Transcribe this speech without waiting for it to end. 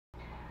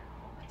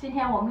今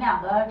天我们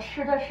两个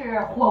吃的是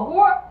火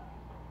锅。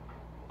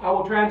I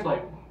will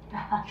translate.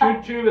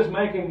 Qiu Qiu is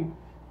making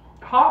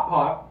hot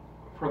pot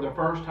for the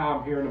first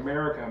time here in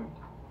America,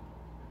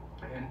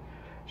 and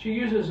she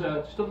uses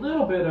just a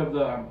little bit of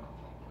the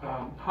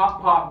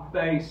hot pot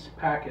base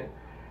packet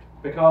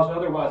because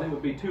otherwise it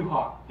would be too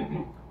hot.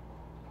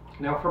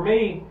 Now for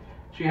me,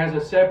 she has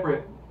a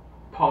separate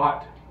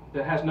pot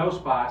that has no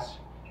spice.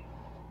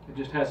 It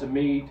just has the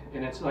meat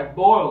and it's like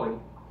boiling.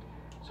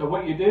 So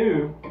what you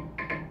do,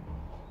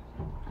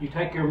 you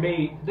take your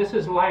meat. This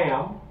is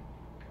lamb.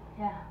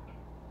 Yeah.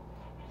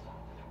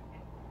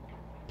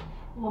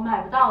 我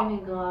买不到那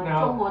个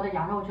中国的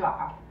羊肉卷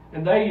儿。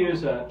And they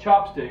use a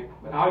chopstick,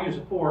 but I'll use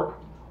a fork.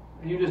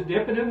 And you just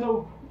dip it in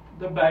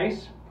the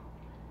base,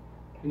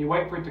 and you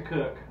wait for it to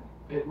cook.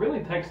 It really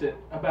takes it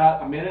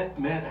about a minute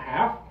and a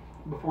half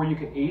before you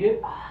can eat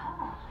it.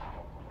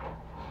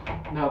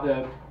 Now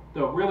the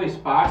really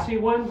spicy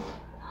one,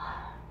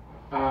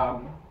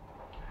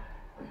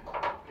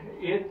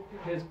 it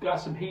has got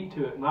some heat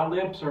to it. My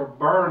lips are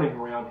burning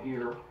around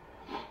here.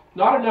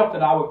 Not enough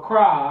that I would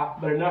cry,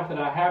 but enough that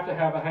I have to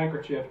have a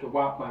handkerchief to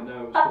wipe my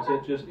nose because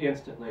it just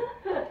instantly.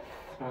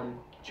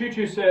 Qiu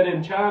Qiu said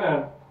in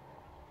China,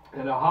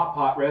 at a hot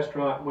pot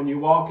restaurant, when you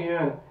walk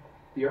in,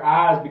 your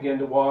eyes begin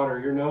to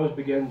water, your nose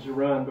begins to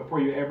run before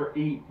you ever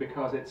eat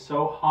because it's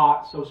so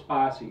hot, so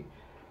spicy.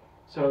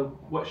 So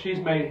what she's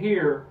made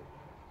here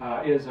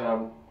is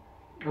a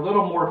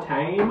little more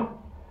tame.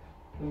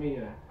 Let me.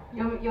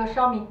 You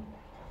show me.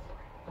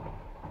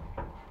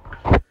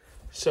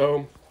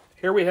 So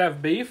here we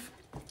have beef,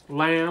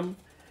 lamb,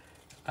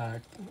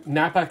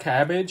 Napa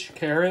cabbage,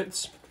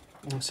 carrots,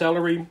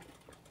 celery.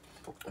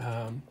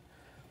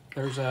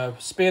 There's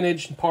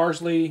spinach,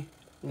 parsley,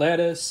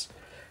 lettuce.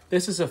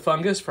 This is a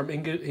fungus from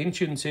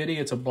Incheon City.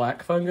 It's a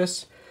black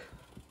fungus.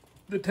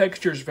 The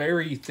texture is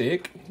very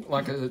thick,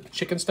 like a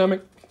chicken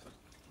stomach.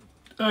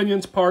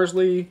 Onions,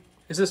 parsley.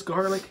 Is this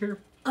garlic here?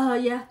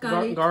 Yeah,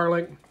 garlic.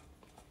 Garlic.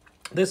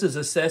 This is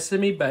a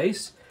sesame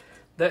base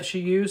that she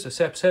used, a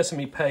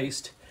sesame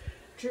paste.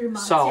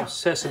 Sauce,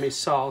 sesame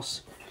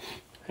sauce.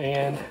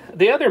 And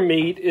the other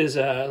meat is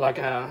like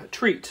a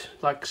treat,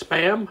 like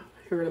Spam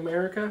here in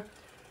America.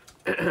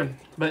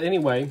 But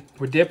anyway,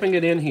 we're dipping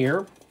it in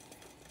here.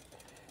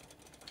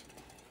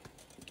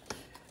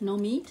 No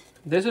meat?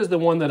 This is the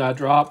one that I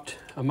dropped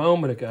a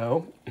moment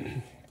ago.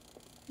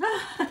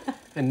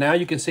 And now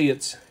you can see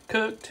it's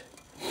cooked.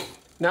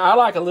 Now I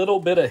like a little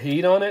bit of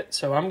heat on it,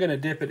 so I'm going to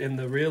dip it in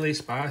the really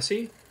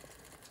spicy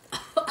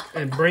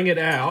and bring it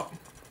out.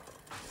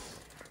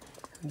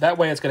 That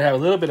way it's going to have a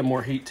little bit of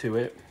more heat to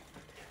it.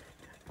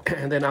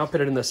 And then I'll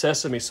put it in the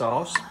sesame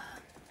sauce,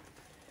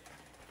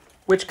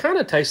 which kind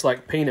of tastes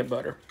like peanut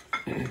butter.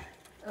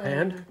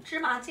 And 芝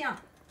麻酱，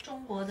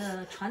中国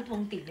的传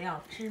统底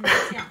料，芝麻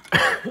酱。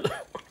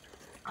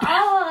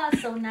Oh,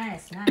 so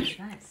nice.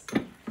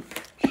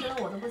 吃了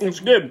我都不行。 It's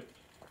good.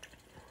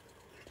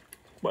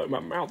 But my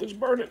mouth is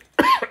burning.